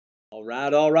All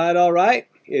right, all right, all right.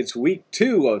 It's week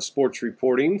 2 of sports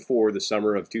reporting for the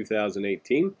summer of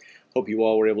 2018. Hope you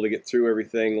all were able to get through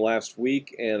everything last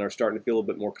week and are starting to feel a little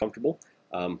bit more comfortable.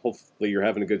 Hopefully you're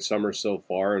having a good summer so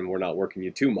far and we're not working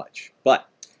you too much. But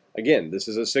again, this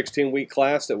is a 16-week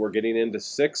class that we're getting into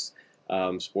 6.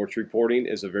 Sports reporting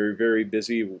is a very, very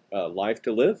busy life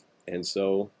to live, and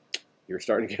so you're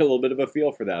starting to get a little bit of a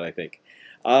feel for that, I think.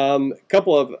 A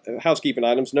couple of housekeeping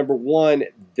items. Number one,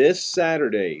 this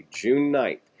Saturday, June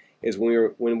 9th, is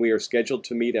when we are scheduled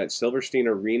to meet at Silverstein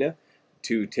Arena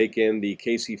to take in the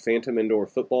KC Phantom indoor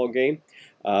football game.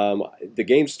 The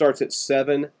game starts at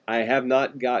 7. I have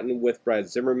not gotten with Brad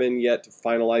Zimmerman yet to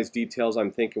finalize details.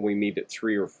 I'm thinking we meet at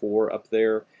 3 or 4 up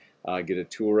there, get a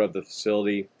tour of the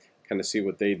facility, kind of see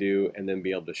what they do, and then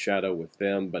be able to shadow with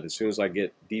them. But as soon as I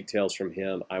get details from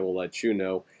him, I will let you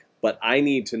know. But I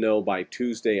need to know by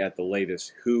Tuesday at the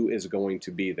latest who is going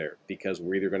to be there, because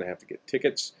we're either going to have to get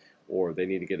tickets, or they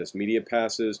need to get us media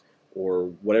passes, or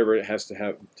whatever it has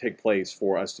to take place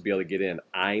for us to be able to get in.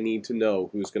 I need to know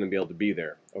who's going to be able to be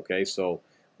there. Okay, so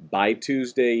by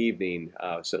Tuesday evening,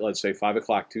 so let's say 5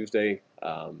 o'clock Tuesday,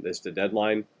 is the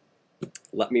deadline.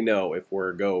 Let me know if we're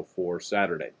a go for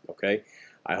Saturday. Okay.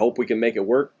 I hope we can make it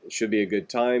work. It should be a good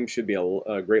time. Should be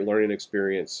a great learning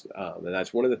experience. And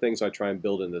that's one of the things I try and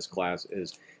build in this class,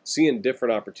 is seeing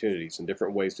different opportunities and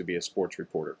different ways to be a sports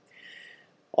reporter.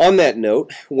 On that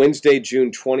note, Wednesday, June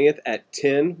 20th at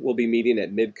 10, we'll be meeting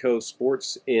at Midco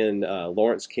Sports in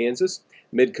Lawrence, Kansas.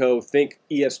 Midco, think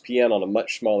ESPN on a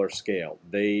much smaller scale.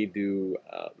 They do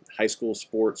high school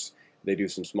sports. They do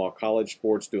some small college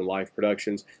sports, doing live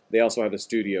productions. They also have a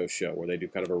studio show where they do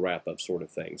kind of a wrap-up sort of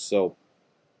thing. So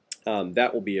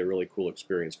that will be a really cool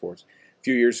experience for us. A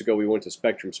few years ago, we went to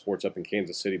Spectrum Sports up in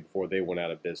Kansas City before they went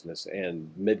out of business,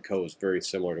 and Midco is very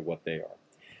similar to what they are.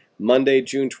 Monday,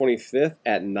 June 25th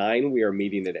at 9, we are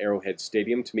meeting at Arrowhead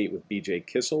Stadium to meet with BJ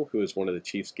Kissel, who is one of the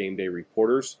Chiefs game day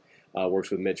reporters, works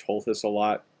with Mitch Holthus a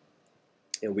lot,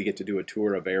 and we get to do a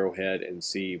tour of Arrowhead and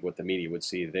see what the media would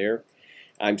see there.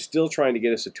 I'm still trying to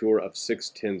get us a tour of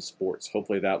 610 Sports.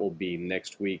 Hopefully that will be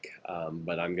next week,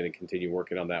 but I'm going to continue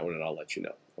working on that one, and I'll let you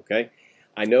know. Okay?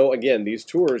 I know, again, these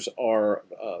tours are,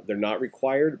 they're not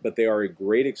required, but they are a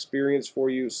great experience for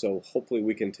you, so hopefully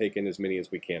we can take in as many as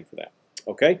we can for that.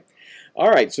 Okay? All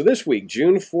right, so this week,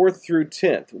 June 4th through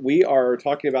 10th, we are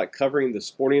talking about covering the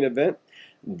sporting event.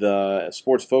 The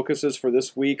sports focuses for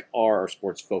this week are, or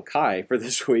sports foci for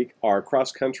this week, are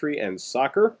cross country and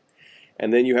soccer.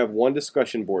 And then you have one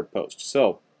discussion board post.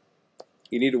 So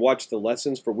you need to watch the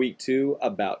lessons for week 2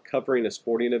 about covering a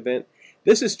sporting event.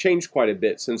 This has changed quite a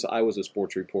bit since I was a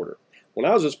sports reporter. When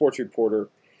I was a sports reporter,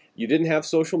 you didn't have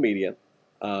social media.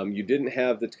 You didn't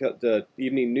have the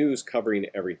evening news covering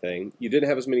everything. You didn't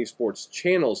have as many sports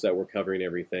channels that were covering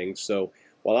everything. So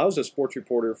while I was a sports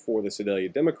reporter for the Sedalia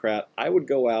Democrat, I would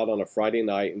go out on a Friday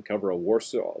night and cover a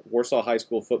Warsaw High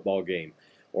School football game.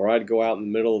 Or I'd go out in the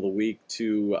middle of the week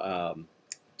to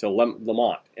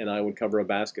Lemont, and I would cover a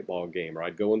basketball game. Or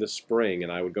I'd go in the spring,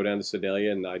 and I would go down to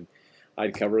Sedalia, and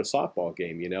I'd cover a softball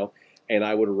game, you know. And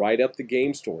I would write up the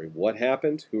game story. What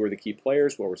happened? Who were the key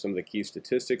players? What were some of the key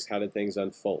statistics? How did things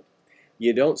unfold?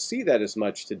 You don't see that as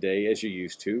much today as you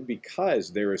used to,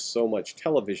 because there is so much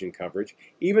television coverage,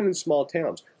 even in small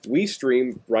towns. We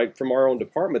stream right from our own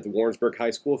department the Warrensburg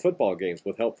High School football games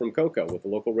with help from Coco, with the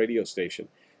local radio station.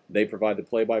 They provide the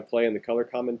play-by-play and the color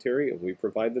commentary, and we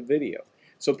provide the video.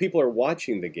 So people are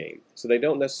watching the game, so they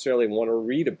don't necessarily want to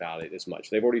read about it as much.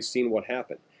 They've already seen what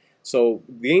happened. So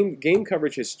game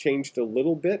coverage has changed a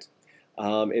little bit.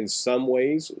 In some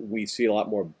ways, we see a lot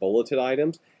more bulleted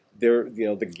items.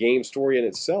 The game story in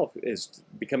itself is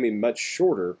becoming much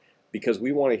shorter, because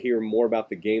we want to hear more about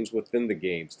the games within the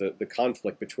games, the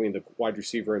conflict between the wide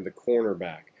receiver and the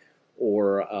cornerback,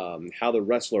 or how the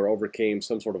wrestler overcame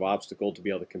some sort of obstacle to be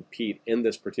able to compete in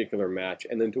this particular match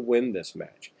and then to win this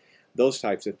match. Those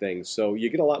types of things. So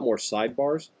you get a lot more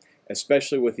sidebars,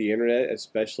 especially with the internet,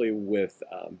 especially with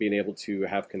being able to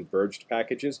have converged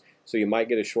packages. So you might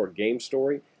get a short game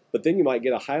story, but then you might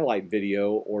get a highlight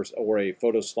video or a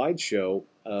photo slideshow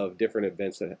of different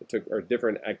events that took, or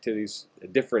different activities,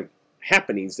 different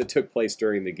happenings that took place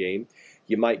during the game.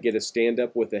 You might get a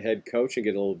stand-up with the head coach and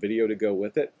get a little video to go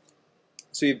with it.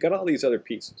 So you've got all these other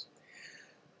pieces.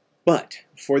 But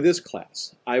for this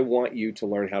class, I want you to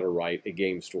learn how to write a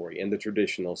game story in the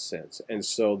traditional sense. And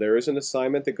so there is an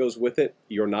assignment that goes with it.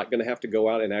 You're not going to have to go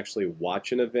out and actually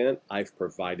watch an event. I've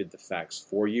provided the facts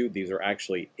for you. These are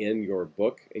actually in your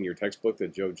book, in your textbook, the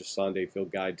Joe Jasonde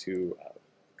Field Guide to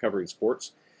Covering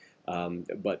Sports.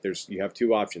 But you have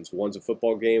 2 options. One's a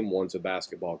football game, one's a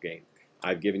basketball game.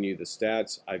 I've given you the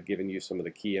stats. I've given you some of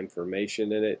the key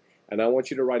information in it. And I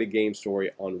want you to write a game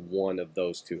story on one of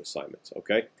those 2 assignments,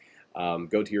 okay?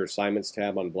 Go to your assignments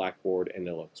tab on Blackboard, and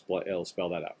it'll spell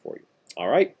that out for you. All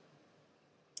right?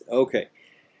 Okay.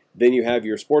 Then you have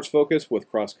your sports focus with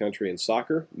cross country and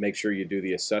soccer. Make sure you do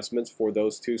the assessments for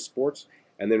those 2 sports.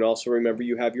 And then also remember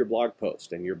you have your blog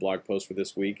post. And your blog post for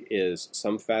this week is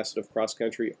some facet of cross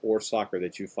country or soccer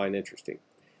that you find interesting.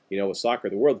 You know, with soccer,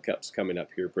 the World Cup's coming up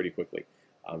here pretty quickly.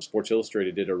 Sports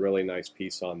Illustrated did a really nice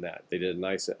piece on that. They did a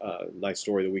nice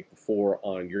story the week before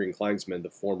on Jurgen Klinsmann, the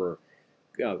former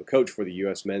coach for the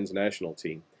U.S. men's national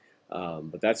team.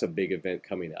 But that's a big event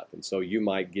coming up. And so you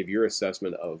might give your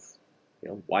assessment of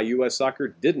why U.S. soccer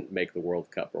didn't make the World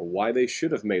Cup, or why they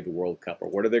should have made the World Cup, or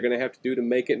what are they going to have to do to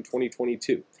make it in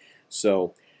 2022.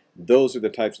 So those are the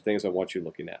types of things I want you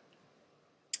looking at.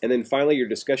 And then finally, your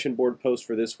discussion board post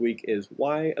for this week is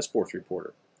why a sports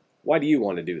reporter? Why do you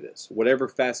want to do this? Whatever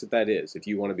facet that is. If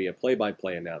you want to be a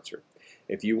play-by-play announcer,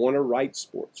 if you want to write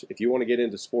sports, if you want to get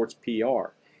into sports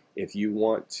PR, if you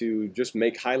want to just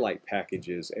make highlight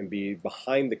packages and be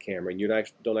behind the camera and you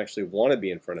don't actually want to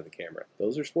be in front of the camera,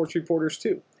 those are sports reporters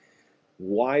too.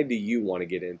 Why do you want to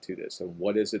get into this, and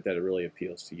what is it that really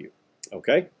appeals to you?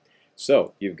 Okay,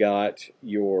 so you've got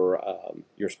your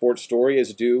sports story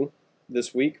is due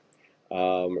this week,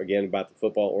 again about the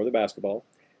football or the basketball.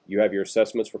 You have your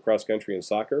assessments for cross country and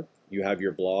soccer. You have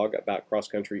your blog about cross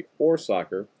country or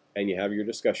soccer, and you have your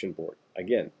discussion board.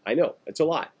 Again, I know it's a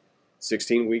lot.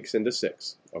 16 weeks into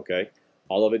 6, okay?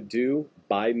 All of it due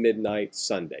by midnight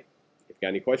Sunday. If you've got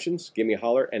any questions, give me a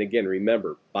holler. And again,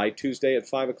 remember, by Tuesday at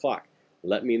 5 o'clock,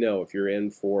 let me know if you're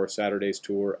in for Saturday's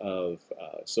tour of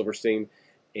Silverstein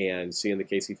and seeing the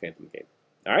KC Phantom game.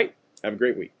 All right? Have a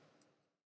great week.